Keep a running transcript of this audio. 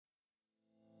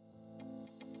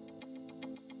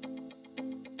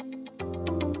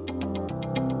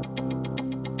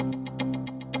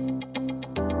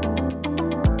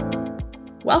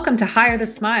Welcome to Hire the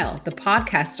Smile, the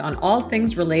podcast on all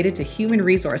things related to human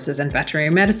resources and veterinary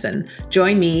medicine.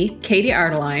 Join me, Katie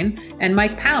Ardeline, and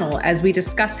Mike Pownell as we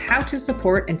discuss how to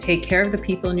support and take care of the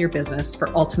people in your business for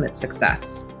ultimate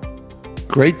success.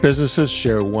 Great businesses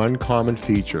share one common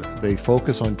feature. They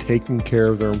focus on taking care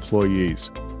of their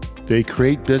employees. They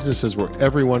create businesses where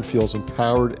everyone feels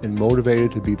empowered and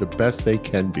motivated to be the best they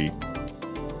can be.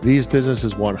 These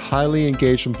businesses want highly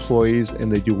engaged employees,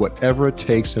 and they do whatever it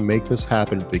takes to make this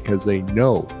happen because they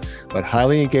know that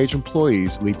highly engaged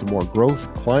employees lead to more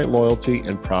growth, client loyalty,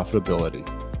 and profitability.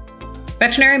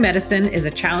 Veterinary medicine is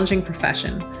a challenging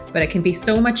profession, but it can be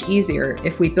so much easier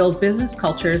if we build business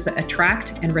cultures that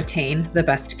attract and retain the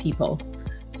best people.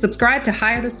 Subscribe to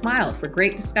Hire the Smile for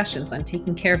great discussions on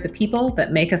taking care of the people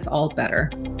that make us all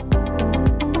better.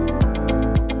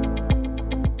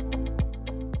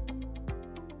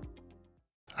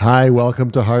 Hi,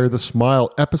 welcome to Hire the Smile,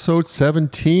 episode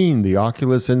 17, the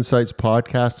Oculus Insights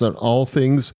podcast on all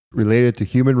things related to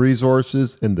human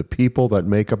resources and the people that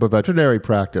make up a veterinary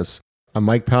practice. I'm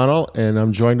Mike Pownell, and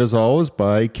I'm joined as always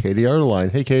by Katie Ardeline.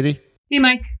 Hey, Katie. Hey,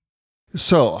 Mike.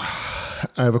 So,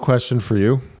 I have a question for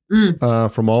you.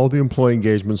 From all the employee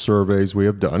engagement surveys we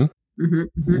have done,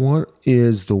 what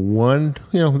is the one,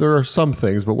 there are some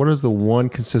things, but what is the one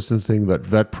consistent thing that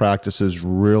vet practices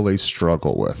really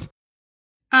struggle with?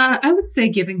 I would say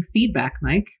giving feedback,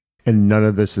 Mike. And none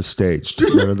of this is staged.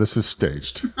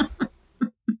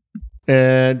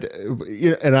 And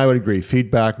I would agree.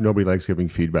 Feedback, nobody likes giving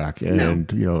feedback.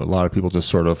 And, a lot of people just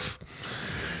sort of,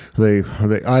 they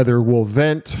either will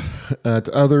vent at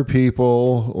other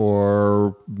people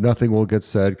or nothing will get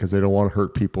said because they don't want to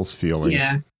hurt people's feelings.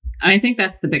 Yeah. I think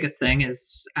that's the biggest thing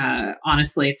is,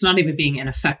 honestly, it's not even being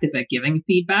ineffective at giving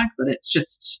feedback, but it's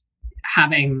just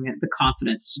having the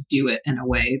confidence to do it in a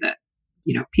way that,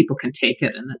 people can take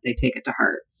it and that they take it to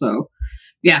heart. So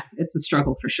yeah, it's a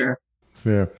struggle for sure.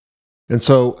 Yeah. And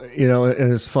so,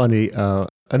 and it's funny,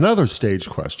 another stage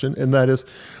question, and that is,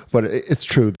 but it's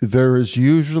true. There is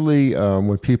usually,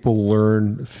 when people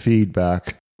learn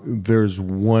feedback, there's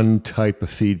one type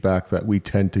of feedback that we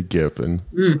tend to give. And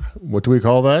what do we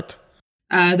call that?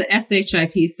 The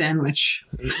SHIT sandwich.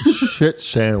 Shit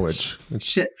sandwich.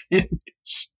 Shit sandwich.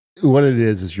 What it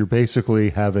is you're basically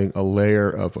having a layer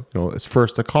of, it's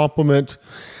first a compliment,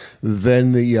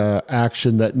 then the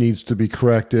action that needs to be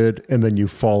corrected, and then you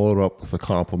follow it up with a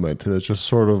compliment. And it's just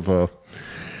sort of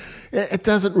it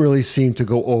doesn't really seem to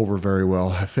go over very well.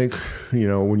 I think,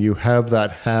 when you have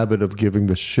that habit of giving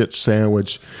the shit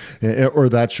sandwich, or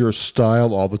that's your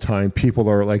style all the time, people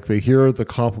are like, they hear the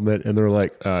compliment and they're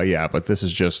like, yeah, but this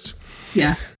is just...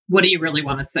 Yeah. What do you really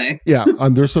want to say? Yeah.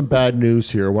 There's some bad news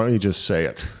here. Why don't you just say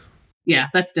it? Yeah,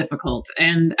 that's difficult.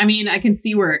 And I mean, I can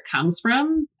see where it comes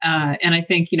from. And I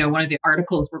think, one of the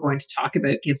articles we're going to talk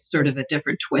about gives sort of a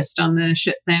different twist on the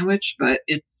shit sandwich. But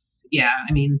it's,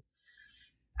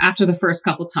 after the first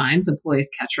couple times, employees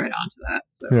catch right on to that.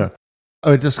 So. Yeah.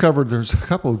 I discovered there's a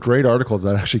couple of great articles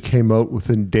that actually came out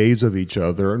within days of each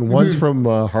other. And one's from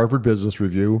Harvard Business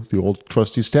Review, the old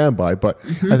trusty standby. But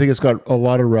I think it's got a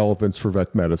lot of relevance for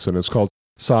vet medicine. It's called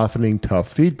Softening Tough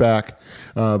Feedback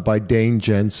by Dane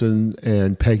Jensen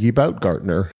and Peggy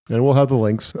Baumgartner. And we'll have the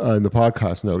links in the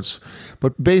podcast notes.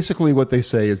 But basically what they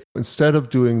say is instead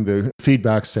of doing the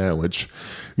feedback sandwich,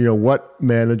 what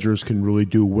managers can really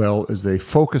do well is they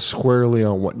focus squarely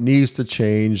on what needs to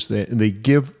change.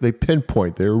 They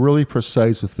pinpoint, they're really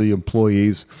precise with the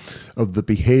employees of the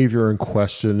behavior and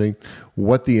questioning,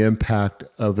 what the impact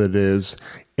of it is,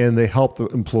 and they help the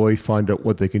employee find out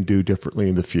what they can do differently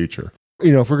in the future.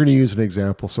 If we're going to use an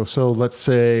example, so let's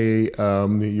say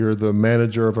you're the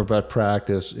manager of a vet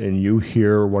practice and you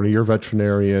hear one of your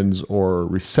veterinarians or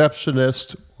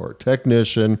receptionist or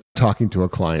technician talking to a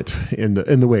client in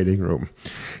the waiting room,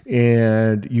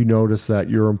 and you notice that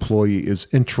your employee is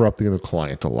interrupting the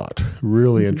client a lot,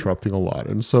 really interrupting a lot.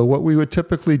 And so what we would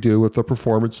typically do with the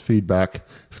performance feedback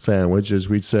sandwich is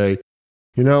we'd say,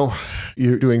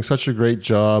 you're doing such a great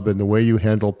job and the way you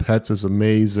handle pets is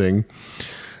amazing.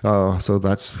 So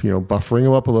that's, buffering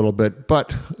them up a little bit.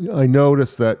 But I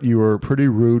noticed that you were pretty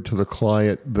rude to the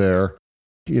client there.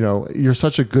 You're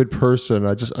such a good person.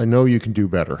 I know you can do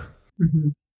better.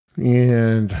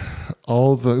 And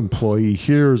all the employee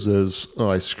hears is,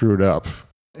 oh, I screwed up.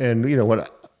 And,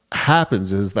 what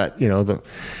happens is that,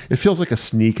 it feels like a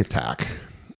sneak attack.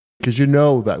 Because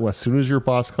that as soon as your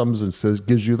boss comes and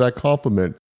gives you that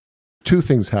compliment, two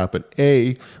things happen.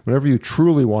 A, whenever you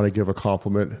truly want to give a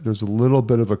compliment, there's a little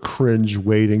bit of a cringe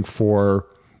waiting for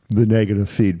the negative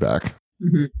feedback.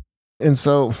 And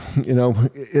so,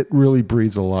 it really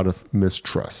breeds a lot of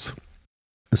mistrust.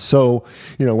 So,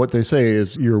 what they say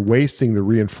is you're wasting the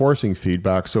reinforcing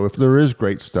feedback. So if there is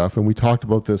great stuff, and we talked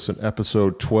about this in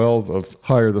episode 12 of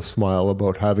Hire the Smile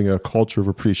about having a culture of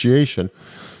appreciation,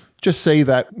 just say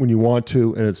that when you want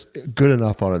to, and it's good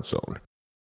enough on its own.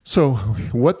 So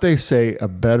what they say a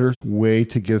better way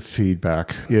to give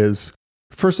feedback is,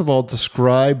 first of all,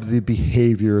 describe the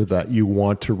behavior that you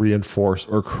want to reinforce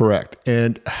or correct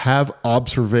and have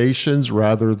observations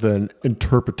rather than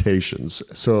interpretations.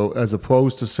 So as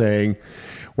opposed to saying,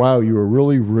 wow, you were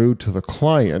really rude to the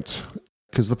client,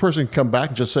 because the person can come back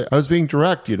and just say, I was being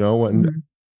direct, and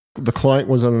the client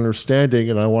was understanding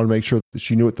and I want to make sure that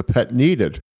she knew what the pet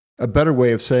needed. A better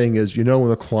way of saying is, when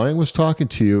the client was talking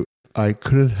to you, I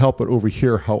couldn't help but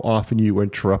overhear how often you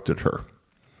interrupted her.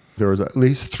 There was at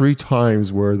least 3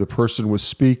 times where the person was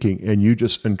speaking and you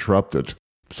just interrupted.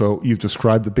 So you've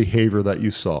described the behavior that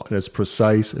you saw. And it's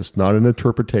precise. It's not an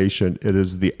interpretation. It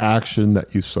is the action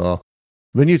that you saw.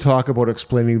 Then you talk about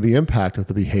explaining the impact of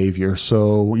the behavior.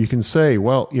 So you can say,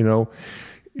 well,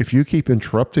 if you keep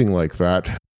interrupting like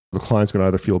that, the client's going to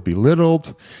either feel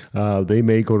belittled. They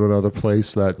may go to another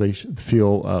place that they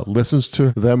feel listens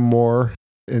to them more.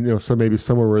 And, so maybe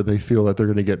somewhere where they feel that they're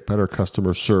going to get better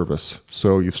customer service.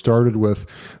 So you've started with,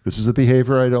 this is a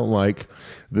behavior I don't like.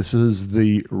 This is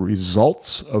the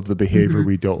results of the behavior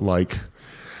we don't like.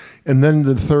 And then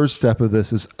the third step of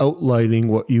this is outlining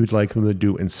what you'd like them to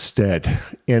do instead.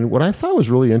 And what I thought was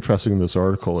really interesting in this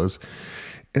article is,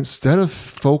 instead of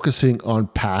focusing on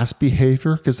past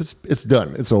behavior, because it's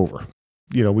done, it's over.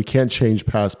 We can't change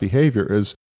past behavior,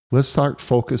 is let's start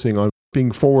focusing on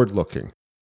being forward-looking.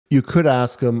 You could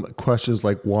ask them questions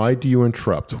like, why do you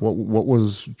interrupt? What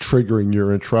was triggering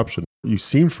your interruption? You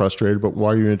seem frustrated, but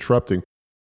why are you interrupting?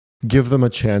 Give them a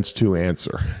chance to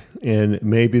answer. And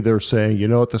maybe they're saying,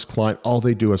 this client, all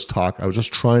they do is talk. I was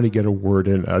just trying to get a word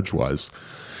in edgewise.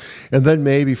 And then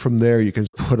maybe from there, you can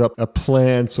put up a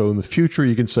plan. So in the future,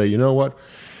 you can say,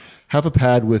 have a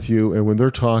pad with you. And when they're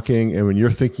talking and when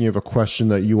you're thinking of a question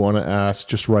that you want to ask,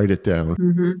 just write it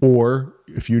down. Or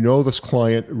if this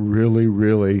client really,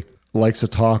 really likes to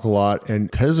talk a lot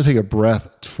and tends to take a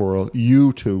breath for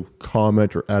you to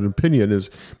comment or add opinion, is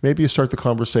maybe you start the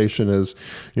conversation as,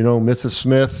 Mrs.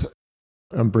 Smith,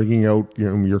 I'm bringing out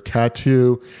your cat to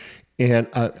you. And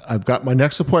I've got my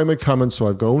next appointment coming, so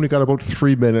I've only got about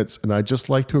 3 minutes, and I'd just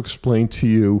like to explain to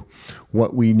you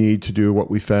what we need to do, what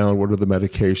we found, what are the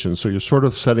medications. So you're sort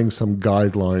of setting some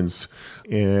guidelines,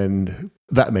 and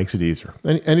that makes it easier.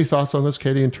 Any thoughts on this,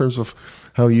 Katie, in terms of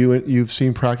how you've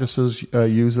seen practices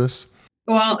use this?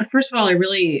 Well, first of all,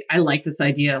 I like this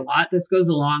idea a lot. This goes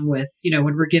along with, when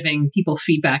we're giving people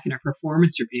feedback in a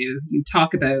performance review, you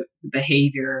talk about the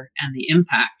behavior and the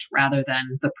impact rather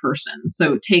than the person.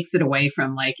 So it takes it away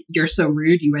from like, you're so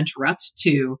rude, you interrupt,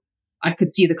 to I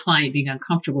could see the client being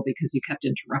uncomfortable because you kept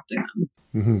interrupting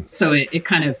them. So it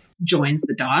kind of joins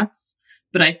the dots.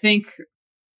 But I think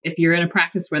if you're in a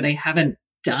practice where they haven't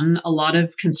done a lot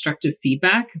of constructive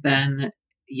feedback, then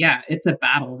yeah, it's a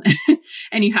battle.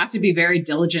 And you have to be very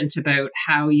diligent about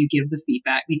how you give the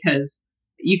feedback, because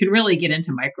you can really get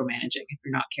into micromanaging if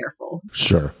you're not careful.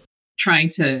 Sure. Trying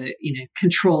to,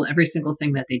 control every single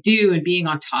thing that they do and being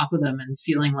on top of them and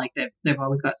feeling like they've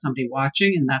always got somebody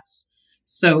watching. And that's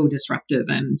so disruptive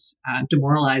and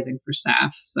demoralizing for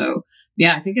staff. So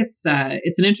yeah, I think it's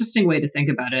an interesting way to think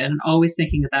about it, and always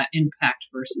thinking of that impact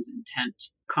versus intent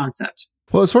concept.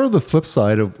 Well, it's sort of the flip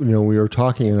side of, we were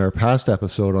talking in our past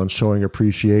episode on showing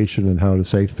appreciation and how to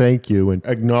say thank you and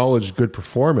acknowledge good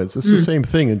performance. It's the same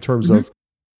thing in terms of,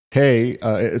 hey,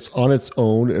 it's on its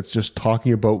own. It's just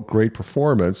talking about great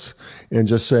performance and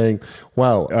just saying,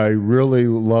 wow, I really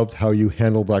loved how you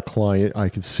handled that client. I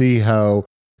could see how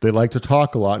they like to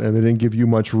talk a lot and they didn't give you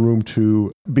much room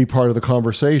to be part of the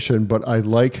conversation, but I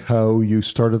like how you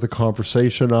started the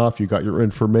conversation off. You got your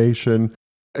information.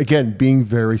 Again, being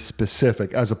very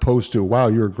specific as opposed to, wow,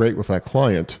 you're great with that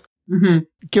client.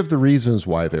 Give the reasons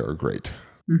why they were great.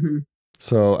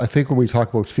 So I think when we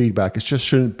talk about feedback, it just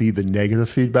shouldn't be the negative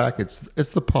feedback. It's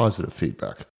the positive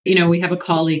feedback. We have a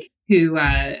colleague who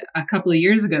a couple of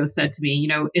years ago said to me,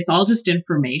 it's all just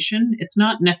information. It's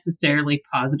not necessarily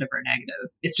positive or negative.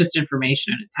 It's just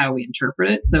information, and it's how we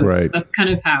interpret it. So that's kind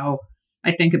of how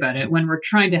I think about it. When we're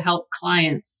trying to help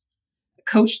clients,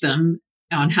 coach them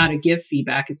on how to give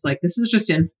feedback, it's like, this is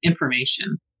just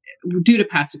information. Due to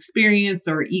past experience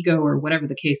or ego or whatever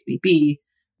the case may be,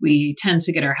 we tend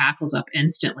to get our hackles up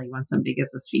instantly when somebody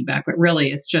gives us feedback. But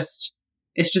really, it's just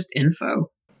info.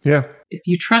 Yeah. If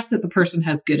you trust that the person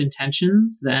has good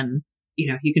intentions, then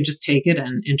you can just take it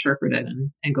and interpret it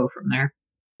and go from there.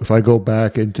 If I go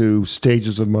back into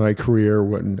stages of my career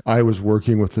when I was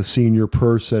working with a senior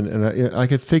person, and I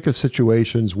could think of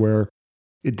situations where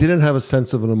it didn't have a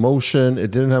sense of an emotion, it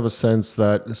didn't have a sense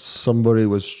that somebody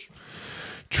was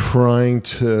trying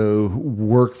to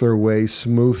work their way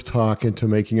smooth talk into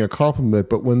making a compliment.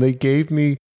 But when they gave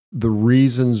me the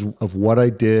reasons of what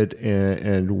I did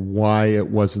and why it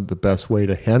wasn't the best way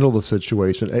to handle the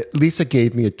situation, at least it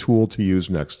gave me a tool to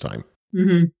use next time.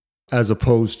 Mm-hmm. As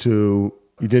opposed to,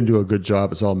 you didn't do a good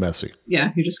job, it's all messy.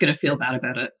 Yeah, you're just going to feel bad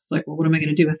about it. It's like, well, what am I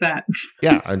going to do with that?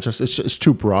 Yeah, it's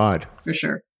too broad. For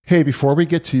sure. Hey, before we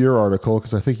get to your article,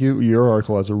 because I think your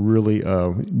article has a really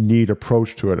neat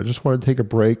approach to it, I just want to take a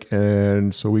break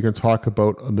and so we can talk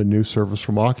about the new service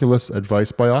from Oculus,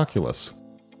 Advice by Oculus.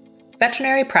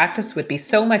 Veterinary practice would be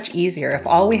so much easier if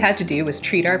all we had to do was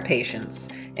treat our patients.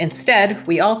 Instead,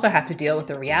 we also have to deal with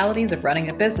the realities of running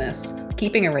a business,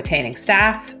 keeping and retaining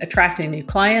staff, attracting new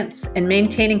clients, and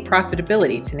maintaining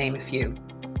profitability, to name a few.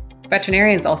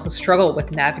 Veterinarians also struggle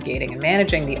with navigating and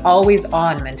managing the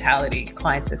always-on mentality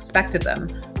clients expect of them,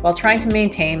 while trying to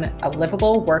maintain a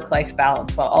livable work-life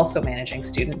balance while also managing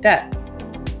student debt.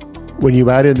 When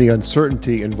you add in the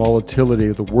uncertainty and volatility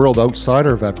of the world outside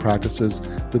our vet practices,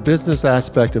 the business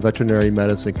aspect of veterinary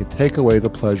medicine can take away the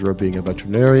pleasure of being a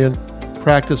veterinarian,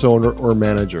 practice owner, or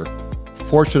manager.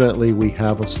 Fortunately, we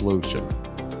have a solution.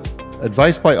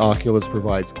 Advice by Oculus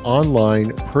provides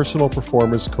online personal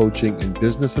performance coaching and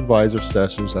business advisor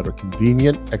sessions that are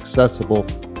convenient, accessible,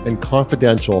 and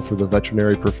confidential for the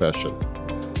veterinary profession.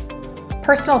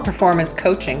 Personal performance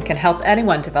coaching can help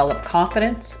anyone develop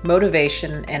confidence,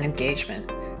 motivation, and engagement.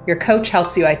 Your coach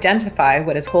helps you identify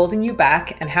what is holding you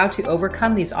back and how to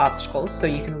overcome these obstacles so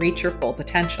you can reach your full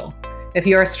potential. If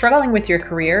you are struggling with your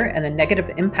career and the negative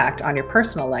impact on your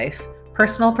personal life,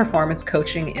 personal performance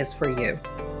coaching is for you.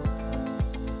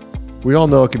 We all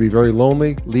know it can be very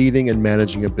lonely leading and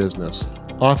managing a business.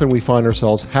 Often we find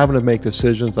ourselves having to make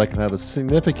decisions that can have a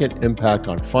significant impact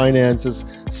on finances,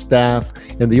 staff,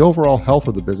 and the overall health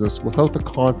of the business without the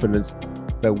confidence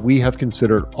that we have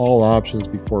considered all options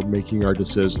before making our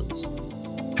decisions.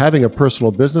 Having a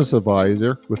personal business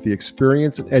advisor with the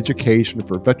experience and education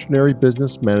for veterinary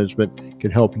business management can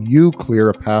help you clear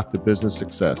a path to business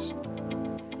success.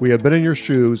 We have been in your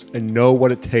shoes and know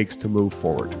what it takes to move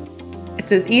forward.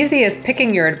 It's as easy as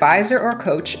picking your advisor or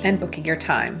coach and booking your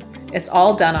time. It's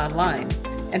all done online.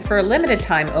 And for a limited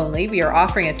time only, we are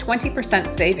offering a 20%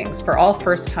 savings for all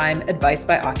first-time Advice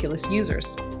by Oculus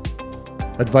users.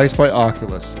 Advice by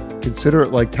Oculus. Consider it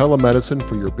like telemedicine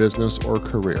for your business or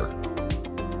career.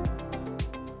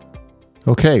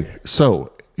 Okay,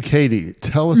 so Katie,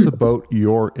 tell us about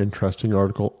your interesting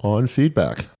article on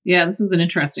feedback. Yeah, this is an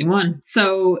interesting one.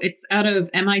 So it's out of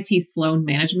MIT Sloan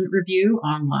Management Review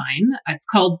online. It's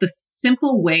called The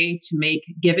Simple Way to Make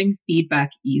Giving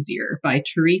Feedback Easier by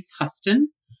Therese Huston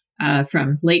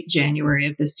from late January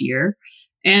of this year.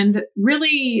 And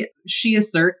really, she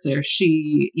asserts or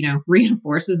she,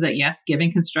 reinforces that, yes,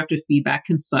 giving constructive feedback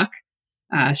can suck.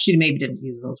 She maybe didn't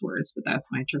use those words, but that's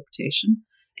my interpretation.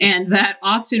 And that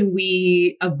often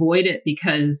we avoid it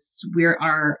because we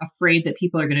are afraid that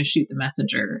people are going to shoot the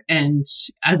messenger. And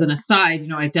as an aside,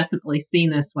 I've definitely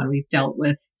seen this when we've dealt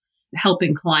with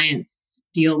helping clients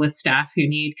deal with staff who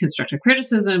need constructive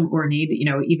criticism or need,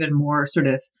 even more sort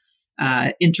of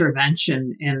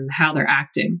intervention in how they're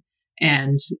acting.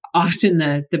 And often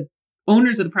the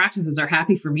owners of the practices are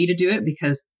happy for me to do it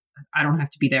because I don't have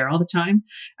to be there all the time.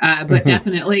 But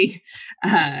definitely,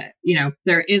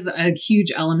 there is a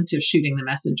huge element of shooting the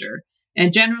messenger.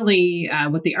 And generally,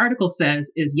 what the article says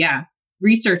is,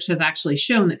 research has actually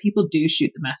shown that people do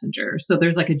shoot the messenger. So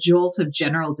there's like a jolt of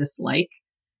general dislike,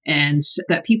 and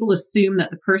that people assume that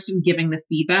the person giving the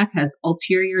feedback has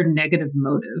ulterior negative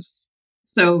motives.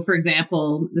 So, for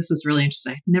example, this is really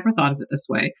interesting. I never thought of it this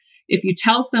way. If you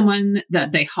tell someone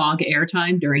that they hog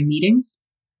airtime during meetings,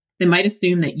 they might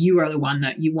assume that you are the one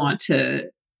that you want to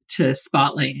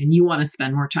spotlight and you want to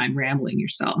spend more time rambling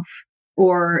yourself.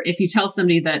 Or if you tell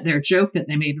somebody that their joke that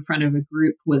they made in front of a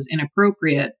group was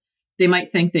inappropriate, they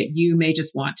might think that you may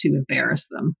just want to embarrass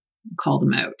them, call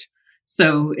them out.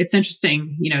 So it's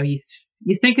interesting,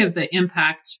 you think of the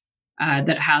impact that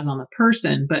it has on the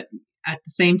person, but at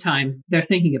the same time, they're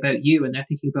thinking about you and they're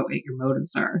thinking about what your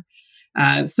motives are.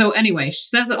 So anyway, she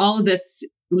says that all of this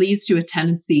leads to a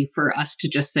tendency for us to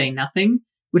just say nothing,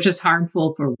 which is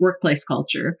harmful for workplace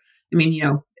culture. I mean,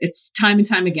 it's time and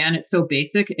time again, it's so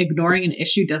basic. Ignoring an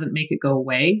issue doesn't make it go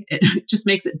away. It just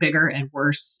makes it bigger and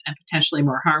worse and potentially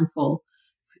more harmful.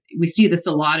 We see this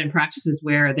a lot in practices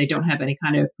where they don't have any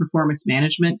kind of performance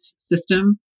management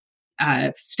system.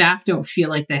 Staff don't feel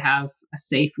like they have a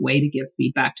safe way to give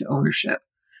feedback to ownership.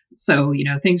 So,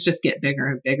 things just get bigger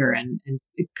and bigger and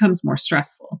it becomes more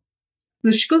stressful.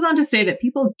 So she goes on to say that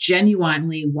people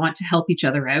genuinely want to help each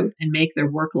other out and make their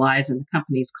work lives and the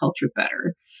company's culture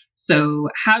better. So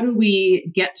how do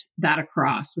we get that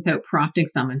across without prompting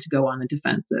someone to go on the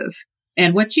defensive?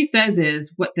 And what she says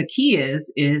is what the key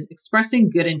is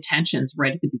expressing good intentions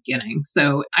right at the beginning.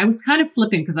 So I was kind of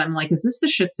flipping because I'm like, is this the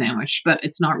shit sandwich? But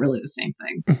it's not really the same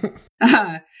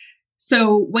thing.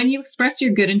 So when you express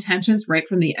your good intentions right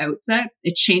from the outset,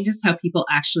 it changes how people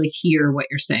actually hear what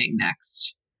you're saying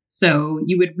next. So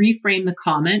you would reframe the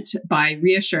comment by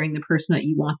reassuring the person that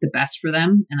you want the best for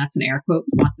them. And that's in air quotes,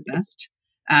 want the best.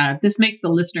 This makes the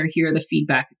listener hear the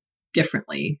feedback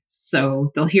differently.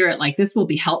 So they'll hear it like, this will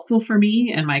be helpful for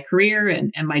me and my career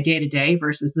and my day to day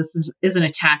versus this is an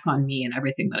attack on me and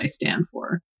everything that I stand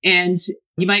for. And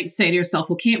you might say to yourself,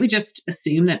 well, can't we just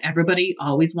assume that everybody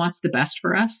always wants the best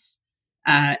for us?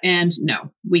 And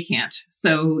no, we can't.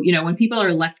 So, when people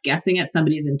are left guessing at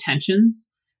somebody's intentions,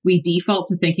 we default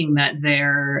to thinking that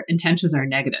their intentions are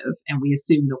negative and we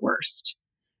assume the worst.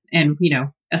 And,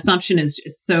 assumption is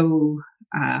so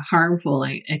harmful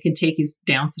and it can take you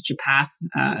down such a path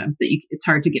that it's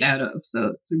hard to get out of.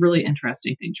 So it's a really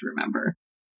interesting thing to remember.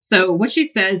 So what she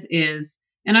says is,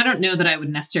 and I don't know that I would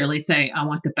necessarily say, I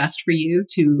want the best for you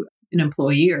to an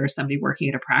employee or somebody working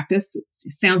at a practice.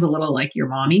 It sounds a little like your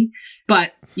mommy,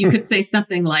 but you could say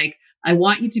something like, I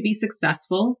want you to be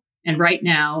successful. And right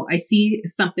now I see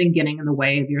something getting in the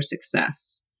way of your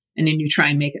success. And then you try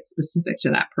and make it specific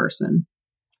to that person.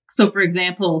 So for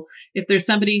example, if there's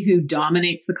somebody who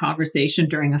dominates the conversation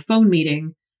during a phone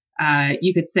meeting,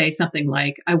 you could say something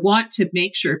like, I want to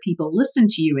make sure people listen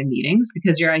to you in meetings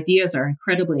because your ideas are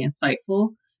incredibly insightful.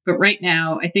 But right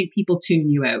now, I think people tune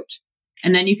you out.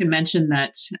 And then you can mention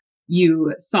that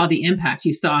you saw the impact.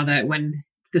 You saw that when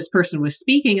this person was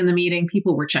speaking in the meeting,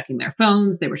 people were checking their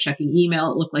phones, they were checking email.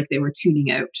 It looked like they were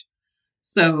tuning out.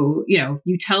 So,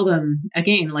 you tell them,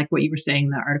 again, like what you were saying in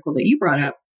the article that you brought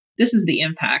up, this is the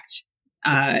impact.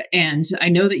 And I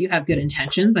know that you have good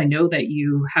intentions. I know that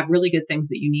you have really good things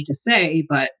that you need to say,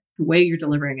 but the way you're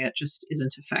delivering it just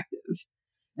isn't effective.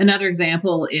 Another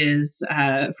example is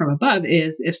from above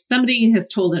is if somebody has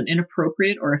told an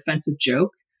inappropriate or offensive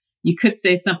joke, you could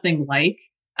say something like,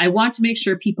 I want to make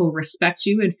sure people respect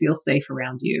you and feel safe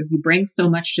around you. You bring so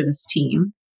much to this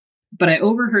team, but I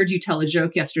overheard you tell a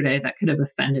joke yesterday that could have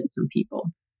offended some people.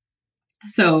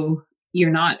 So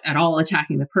you're not at all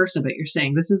attacking the person, but you're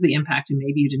saying this is the impact and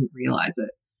maybe you didn't realize it.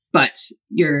 But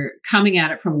you're coming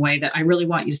at it from a way that I really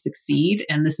want you to succeed,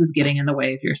 and this is getting in the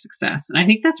way of your success. And I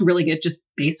think that's a really good, just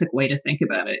basic way to think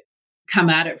about it. Come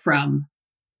at it from,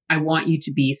 I want you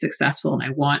to be successful and I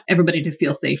want everybody to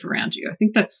feel safe around you. I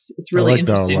think it's really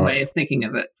interesting way of thinking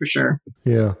of it for sure.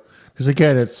 Yeah. Because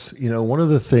again, it's, one of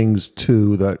the things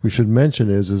too that we should mention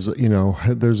is,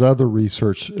 there's other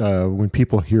research when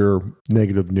people hear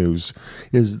negative news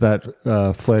is that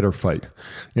flight or fight.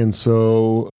 And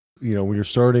so, when you're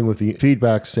starting with the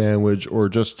feedback sandwich or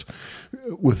just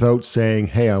without saying,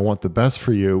 hey, I want the best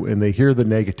for you, and they hear the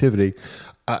negativity,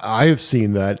 I have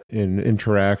seen that in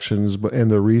interactions, and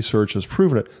the research has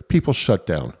proven it. People shut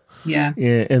down. Yeah.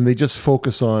 And they just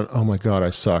focus on, oh my God,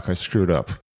 I suck. I screwed up.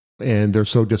 And they're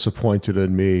so disappointed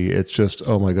in me. It's just,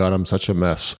 oh my God, I'm such a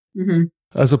mess. Mm-hmm.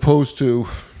 As opposed to,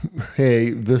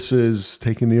 hey, this is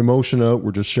taking the emotion out.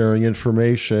 We're just sharing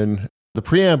information. The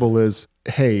preamble is,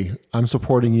 hey, I'm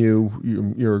supporting you.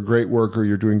 You're a great worker.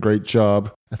 You're doing a great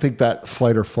job. I think that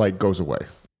flight or flight goes away.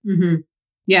 Mm-hmm.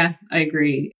 Yeah, I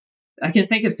agree. I can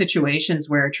think of situations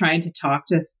where trying to talk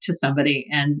to somebody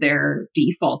and their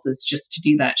default is just to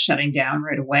do that shutting down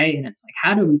right away. And it's like,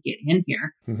 how do we get in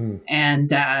here? Mm-hmm.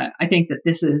 And I think that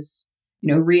this is,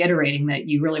 reiterating that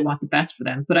you really want the best for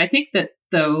them. But I think that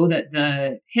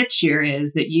the hitch here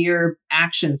is that your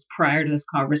actions prior to this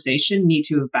conversation need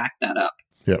to have backed that up.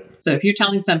 Yep. So if you're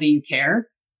telling somebody you care,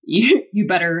 you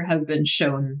better have been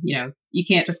shown, you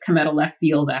can't just come out of left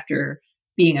field after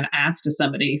being an ass to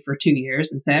somebody for 2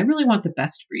 years and say, I really want the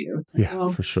best for you. It's like, yeah,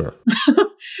 for sure.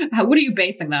 What are you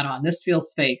basing that on? This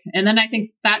feels fake. And then I think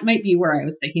that might be where I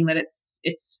was thinking that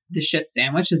it's the shit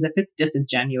sandwich, is if it's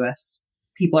disingenuous,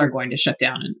 people are going to shut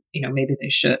down and, maybe they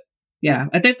should. Yeah,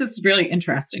 I think this is really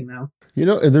interesting though.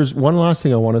 And there's one last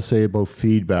thing I want to say about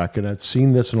feedback, and I've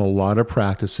seen this in a lot of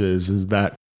practices, is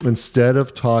that instead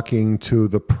of talking to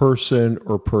the person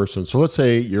or person, so let's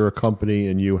say you're a company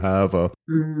and you have a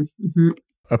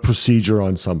procedure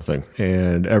on something,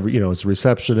 and it's a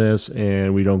receptionist,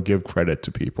 and we don't give credit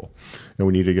to people, and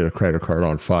we need to get a credit card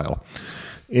on file.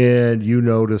 and you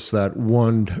notice that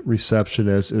one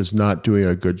receptionist is not doing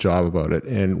a good job about it.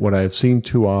 And what I've seen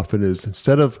too often is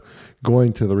instead of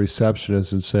going to the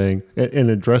receptionist and saying, and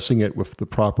addressing it with the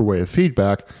proper way of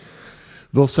feedback,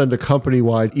 they'll send a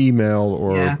company-wide email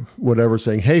or whatever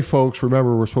saying, hey, folks,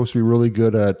 remember, we're supposed to be really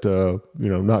good at,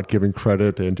 not giving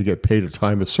credit and to get paid a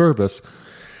time of service.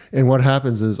 And what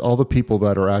happens is all the people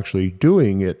that are actually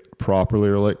doing it properly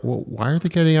are like, well, why are they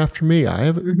getting after me?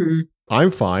 I'm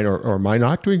fine, or am I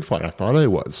not doing fine? I thought I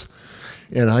was.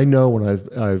 And I know when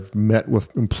I've met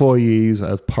with employees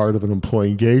as part of an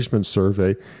employee engagement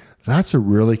survey, that's a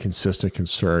really consistent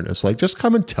concern. It's like, just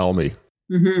come and tell me,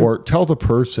 or tell the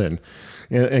person.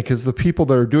 And because the people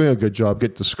that are doing a good job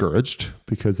get discouraged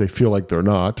because they feel like they're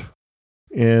not.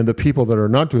 And the people that are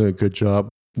not doing a good job,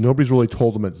 nobody's really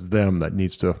told them it's them that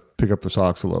needs to pick up the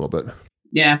socks a little bit.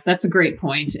 Yeah, that's a great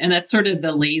point. And that's sort of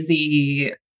the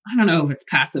lazy, I don't know if it's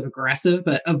passive aggressive,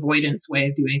 but avoidance way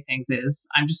of doing things is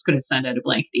I'm just going to send out a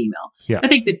blanket email. Yeah. I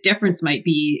think the difference might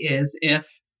be is if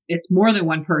it's more than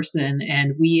one person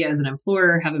and we as an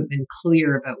employer haven't been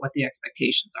clear about what the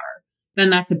expectations are, then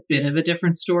that's a bit of a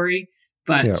different story.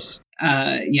 But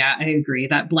I agree.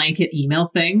 That blanket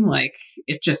email thing, like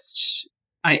it just,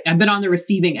 I've been on the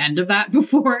receiving end of that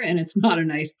before, and it's not a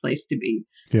nice place to be.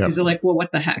 Yeah. Because they're like, well,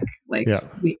 what the heck? Like,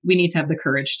 we need to have the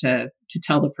courage to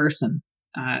tell the person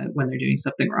when they're doing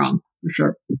something wrong, for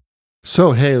sure.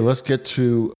 So, hey, let's get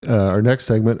to our next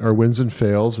segment, our wins and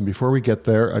fails. And before we get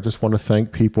there, I just want to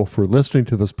thank people for listening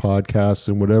to this podcast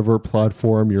and whatever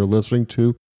platform you're listening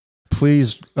to.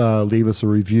 Please leave us a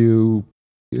review.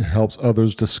 It helps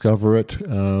others discover it.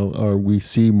 We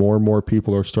see more and more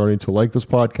people are starting to like this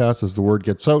podcast as the word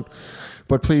gets out.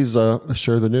 But please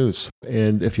share the news.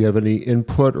 And if you have any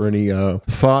input or any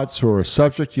thoughts or a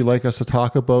subject you'd like us to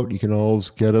talk about, you can always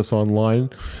get us online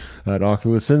at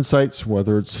Oculus Insights,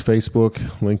 whether it's Facebook,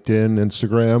 LinkedIn,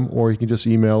 Instagram, or you can just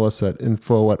email us at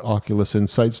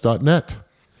info@oculusinsights.net.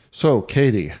 So,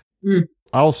 Katie,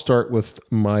 I'll start with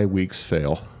my week's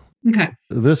fail. Okay.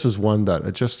 This is one that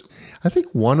I think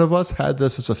one of us had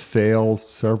this as a fail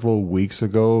several weeks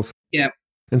ago. Yeah.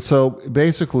 And so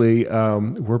basically,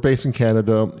 we're based in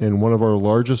Canada, and one of our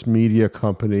largest media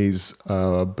companies,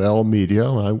 Bell Media,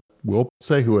 I will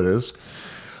say who it is,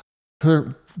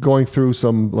 they're going through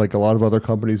some, like a lot of other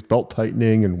companies, belt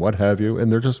tightening and what have you,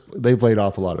 and they've laid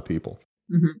off a lot of people.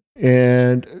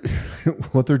 And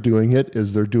what they're doing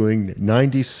they're doing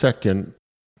 90-second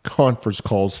conference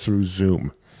calls through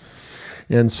Zoom.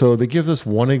 And so they give this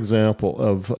one example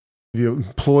of the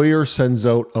employer sends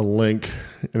out a link,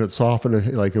 and it's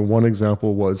often like in one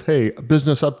example was, hey, a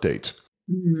business update.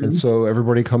 And so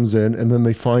everybody comes in, and then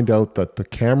they find out that the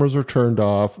cameras are turned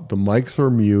off, the mics are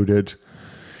muted,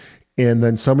 and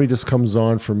then somebody just comes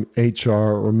on from HR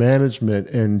or management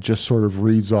and just sort of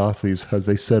reads off these, as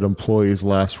they said, employees'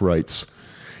 last rites.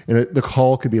 And the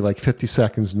call could be like 50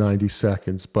 seconds, 90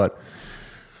 seconds, but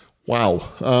wow.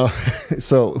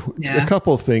 So a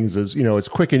couple of things is, it's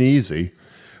quick and easy,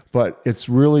 but it's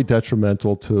really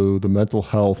detrimental to the mental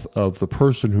health of the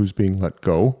person who's being let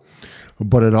go.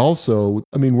 But it also,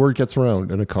 word gets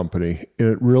around in a company, and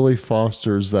it really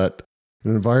fosters that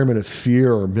an environment of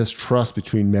fear or mistrust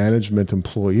between management and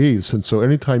employees. And so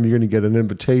anytime you're going to get an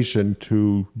invitation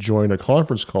to join a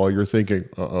conference call, you're thinking,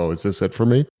 is this it for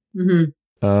me?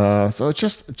 So it's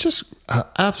just an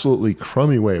absolutely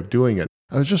crummy way of doing it.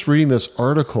 I was just reading this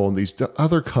article in these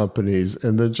other companies,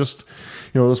 and then just,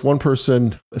 this one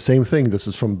person, same thing. This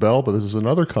is from Bell, but this is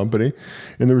another company,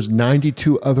 and there was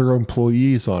 92 other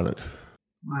employees on it.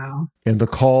 Wow. And the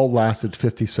call lasted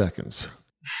 50 seconds.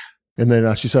 And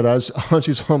then she said, as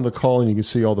she's on the call and you can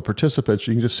see all the participants,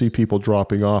 you can just see people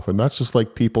dropping off. And that's just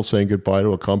like people saying goodbye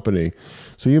to a company.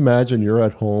 So you imagine you're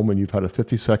at home and you've had a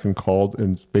 50-second call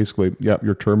and basically,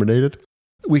 you're terminated.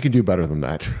 We can do better than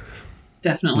that.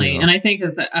 Definitely. And I think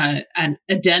as an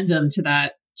addendum to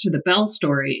that, to the Bell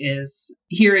story is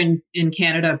here in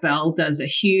Canada, Bell does a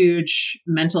huge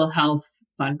mental health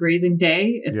fundraising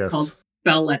day. It's called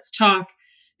Bell Let's Talk.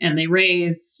 And they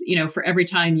raise, for every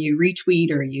time you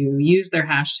retweet or you use their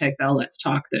hashtag Bell Let's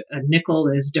Talk, that a nickel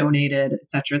is donated, et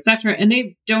cetera, et cetera. And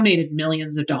they've donated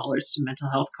millions of dollars to mental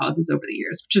health causes over the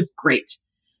years, which is great.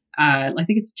 I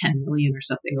think it's 10 million or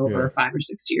something over 5 or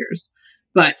 6 years.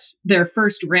 But their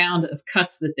first round of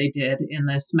cuts that they did in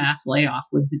this mass layoff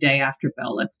was the day after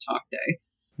Bell Let's Talk Day.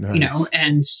 Nice.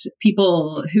 And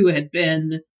people who had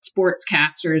been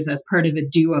sportscasters as part of a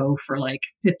duo for like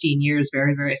 15 years,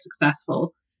 very, very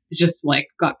successful, just like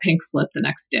got pink slipped the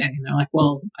next day. And they're like,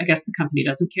 well, I guess the company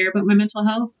doesn't care about my mental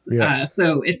health.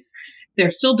 So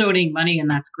they're still donating money, and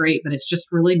that's great, but it's just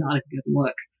really not a good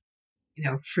look.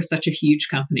 for such a huge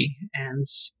company. And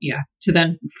yeah, to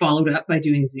then follow it up by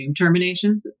doing Zoom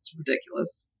terminations, it's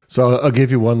ridiculous. So I'll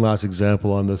give you one last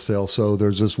example on this, Phil. So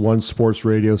there's this one sports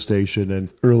radio station, and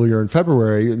earlier in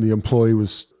February, the employee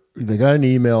they got an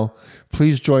email,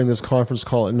 please join this conference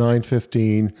call at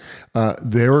 9:15.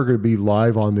 They were going to be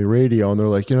live on the radio, and they're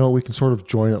like, we can sort of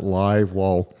join it live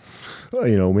while,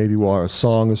 maybe while a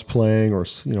song is playing or,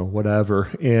 whatever.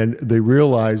 And they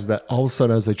realized that all of a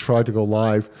sudden, as they tried to go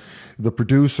live, the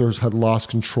producers had lost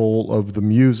control of the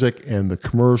music and the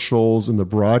commercials and the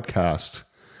broadcast.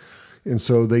 And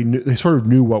so they sort of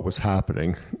knew what was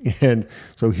happening. And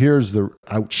so here's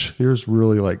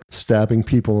really like stabbing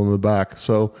people in the back.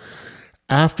 So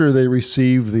after they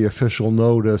received the official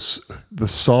notice, the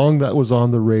song that was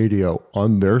on the radio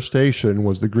on their station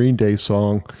was the Green Day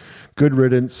song, Good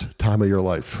Riddance, Time of Your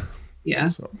Life. Yeah.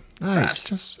 So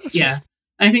nice.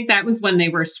 I think that was when they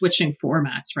were switching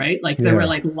formats, right? Like there were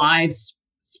like live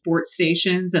sports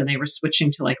stations and they were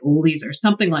switching to like oldies or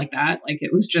something like that. Like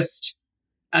it was just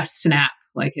a snap.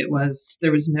 Like there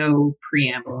was no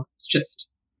preamble. It's just,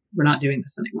 we're not doing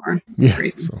this anymore. It's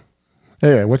crazy. So,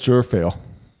 anyway, what's your fail?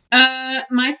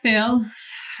 My fail,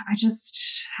 I just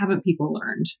haven't people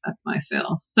learned. That's my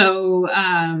fail. So,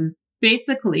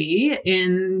 basically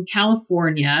in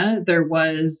California,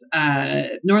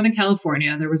 Northern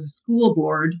California, there was a school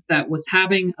board that was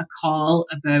having a call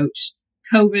about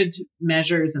COVID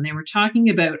measures. And they were talking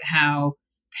about how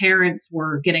parents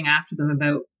were getting after them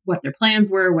about what their plans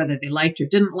were, whether they liked or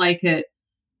didn't like it,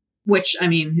 which, I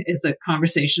mean, is a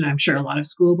conversation I'm sure a lot of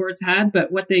school boards had.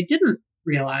 But what they didn't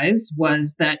realize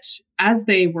was that as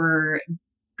they were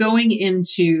going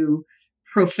into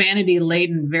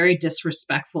profanity-laden, very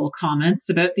disrespectful comments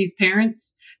about these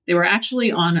parents, they were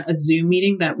actually on a Zoom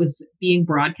meeting that was being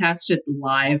broadcasted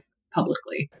live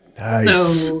publicly.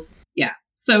 Nice. So, yeah.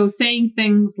 So saying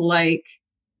things like,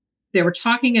 they were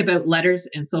talking about letters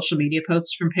and social media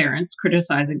posts from parents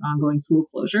criticizing ongoing school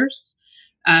closures.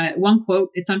 One quote,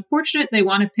 "It's unfortunate they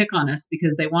want to pick on us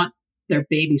because they want their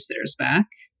babysitters back."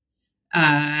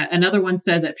 Another one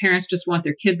said that parents just want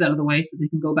their kids out of the way so they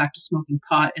can go back to smoking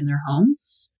pot in their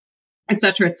homes, et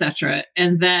cetera, et cetera.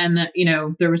 And then,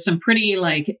 there was some pretty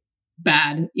like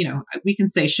bad, we can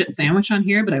say shit sandwich on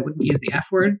here, but I wouldn't use the F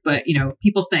word, but,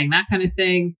 people saying that kind of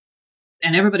thing.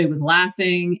 And everybody was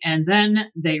laughing. And then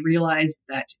they realized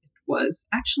that it was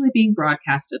actually being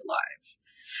broadcasted live.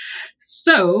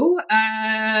 So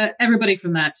everybody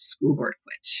from that school board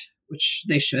quit, which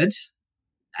they should.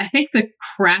 I think the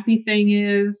crappy thing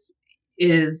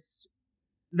is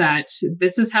that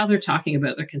this is how they're talking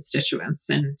about their constituents.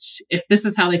 And if this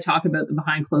is how they talk about them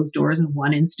behind closed doors in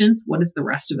one instance, what is the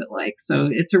rest of it like? So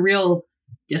it's a real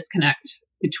disconnect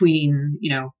between,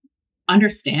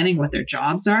 understanding what their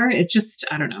jobs are. It just,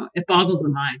 I don't know, it boggles the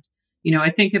mind. I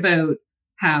think about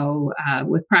how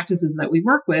with practices that we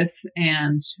work with,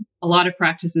 and a lot of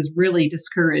practices really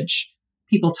discourage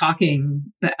people talking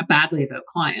badly about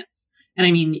clients. And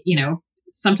I mean,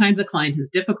 sometimes a client is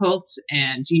difficult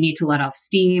and you need to let off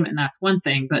steam, and that's one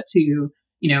thing. But to,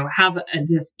 have a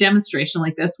demonstration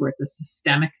like this where it's a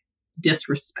systemic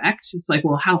disrespect, it's like,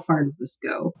 well, how far does this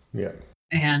go? Yeah.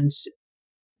 And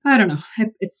I don't know.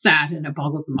 It's sad and it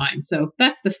boggles the mind. So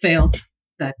that's the fail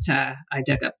that I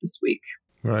dug up this week.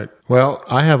 Right. Well,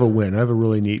 I have a win. I have a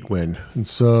really neat win. And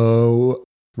so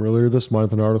earlier this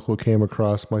month, an article came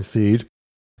across my feed.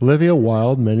 Olivia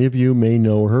Wilde, many of you may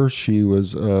know her. She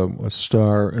was a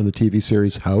star in the TV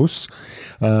series House,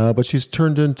 but she's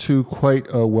turned into quite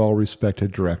a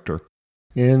well-respected director.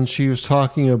 And she was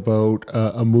talking about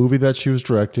a movie that she was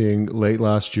directing late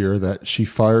last year that she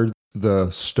fired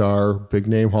the star, big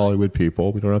name Hollywood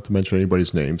people. We don't have to mention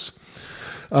anybody's names.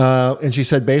 And she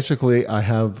said, basically, I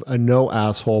have a no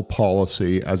asshole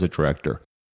policy as a director.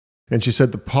 And she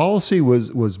said the policy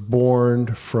was born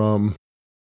from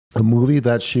a movie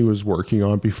that she was working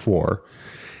on before.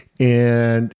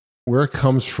 And where it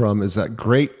comes from is that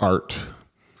great art,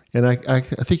 and I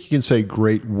think you can say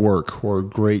great work or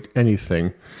great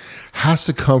anything, has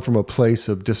to come from a place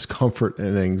of discomfort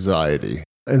and anxiety.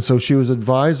 And so she was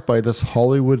advised by this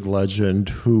Hollywood legend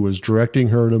who was directing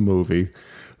her in a movie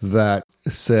that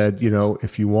said,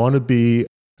 if you want to be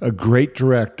a great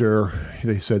director,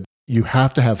 they said, you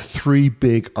have to have 3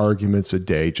 big arguments a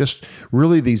day. Just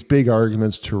really these big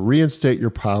arguments to reinstate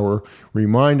your power,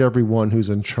 remind everyone who's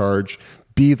in charge,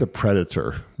 be the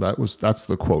predator. That's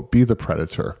the quote, be the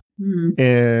predator. Mm-hmm.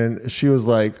 And she was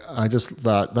like, I just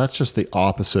thought that's just the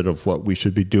opposite of what we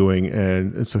should be doing.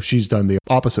 And so she's done the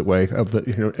opposite way of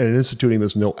and instituting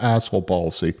this no asshole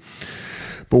policy.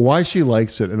 But why she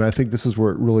likes it, and I think this is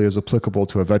where it really is applicable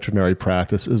to a veterinary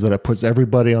practice, is that it puts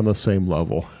everybody on the same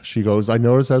level. She goes, I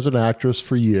noticed as an actress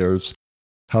for years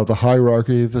how the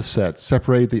hierarchy of the set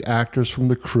separated the actors from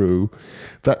the crew.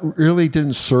 That really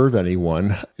didn't serve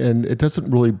anyone, and it doesn't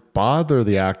really bother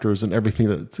the actors and everything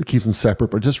that keeps them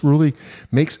separate, but it just really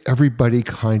makes everybody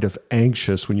kind of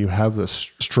anxious when you have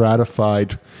this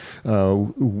stratified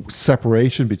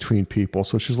separation between people.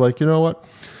 So she's like, you know what?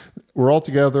 We're all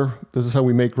together. This is how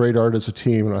we make great art as a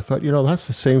team. And I thought, that's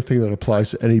the same thing that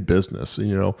applies to any business.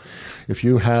 If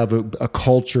you have a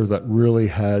culture that really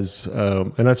has,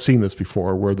 and I've seen this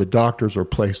before, where the doctors are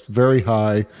placed very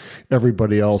high,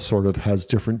 everybody else sort of has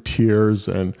different tiers,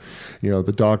 and,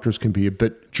 the doctors can be a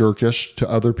bit jerkish to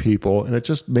other people, and it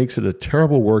just makes it a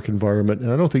terrible work environment. And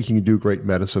I don't think you can do great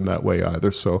medicine that way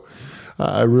either. So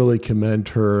I really commend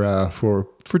her for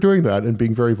doing that and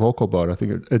being very vocal about it. I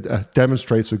think it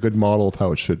demonstrates a good model of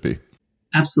how it should be.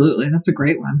 Absolutely. That's a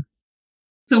great one.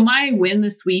 So my win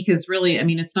this week is really,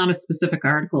 it's not a specific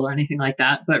article or anything like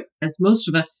that, but as most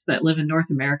of us that live in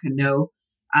North America know,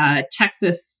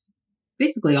 Texas,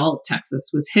 basically all of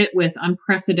Texas, was hit with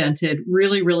unprecedented,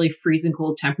 really, really freezing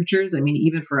cold temperatures.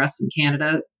 Even for us in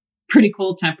Canada, pretty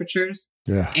cold temperatures.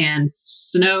 Yeah. And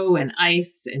snow and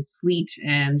ice and sleet,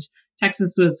 and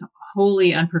Texas was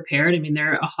wholly unprepared.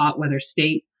 They're a hot weather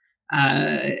state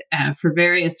for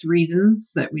various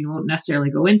reasons that we won't necessarily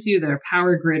go into. Their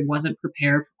power grid wasn't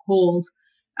prepared for cold,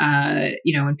 and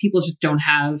people just don't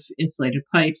have insulated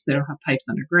pipes. They don't have pipes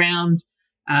underground,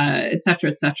 et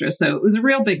cetera, et cetera. So it was a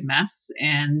real big mess.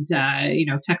 And,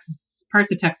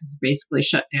 parts of Texas basically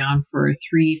shut down for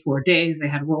 3-4 days. They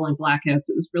had rolling blackouts.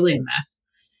 It was really a mess.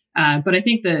 But I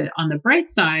think that on the bright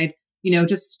side,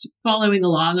 just following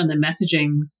along on the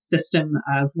messaging system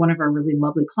of one of our really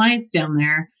lovely clients down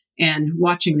there and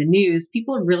watching the news,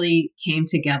 people really came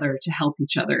together to help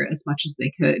each other as much as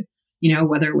they could,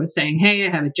 whether it was saying, hey,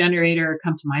 I have a generator,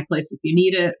 come to my place if you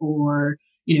need it, or,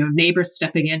 neighbors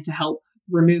stepping in to help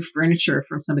remove furniture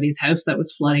from somebody's house that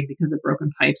was flooding because of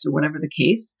broken pipes or whatever the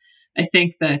case. I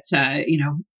think that,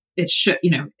 it should,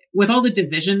 with all the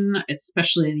division,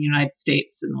 especially in the United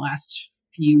States in the last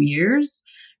few years,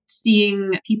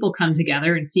 seeing people come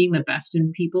together and seeing the best in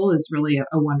people is really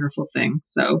a wonderful thing.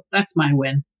 So that's my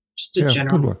win. Just a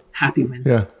general happy win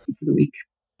for the week.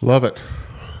 Love it.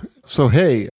 So,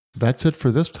 hey, that's it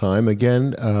for this time.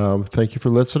 Again, thank you for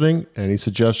listening. Any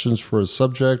suggestions for a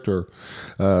subject or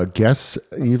guests,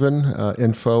 even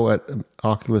info at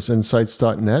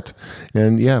oculusinsights.net.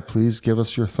 And please give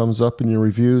us your thumbs up and your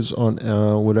reviews on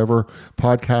whatever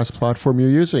podcast platform you're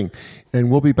using.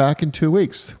 And we'll be back in 2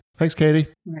 weeks. Thanks, Katie.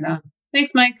 Right on.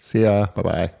 Thanks, Mike. See ya.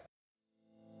 Bye-bye.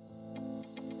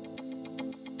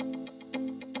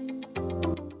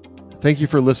 Thank you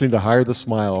for listening to Hire the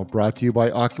Smile, brought to you by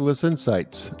Oculus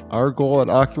Insights. Our goal at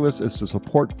Oculus is to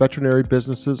support veterinary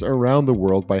businesses around the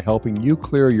world by helping you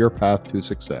clear your path to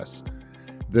success.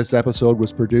 This episode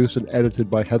was produced and edited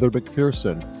by Heather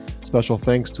McPherson. Special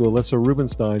thanks to Alyssa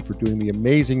Rubenstein for doing the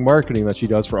amazing marketing that she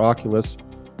does for Oculus.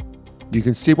 You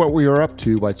can see what we are up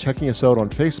to by checking us out on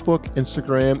Facebook,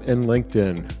 Instagram, and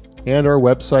LinkedIn, and our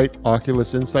website,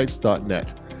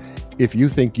 oculusinsights.net. If you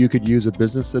think you could use a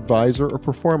business advisor or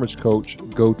performance coach,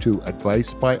 go to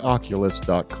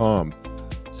advicebyoculus.com.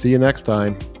 See you next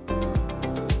time.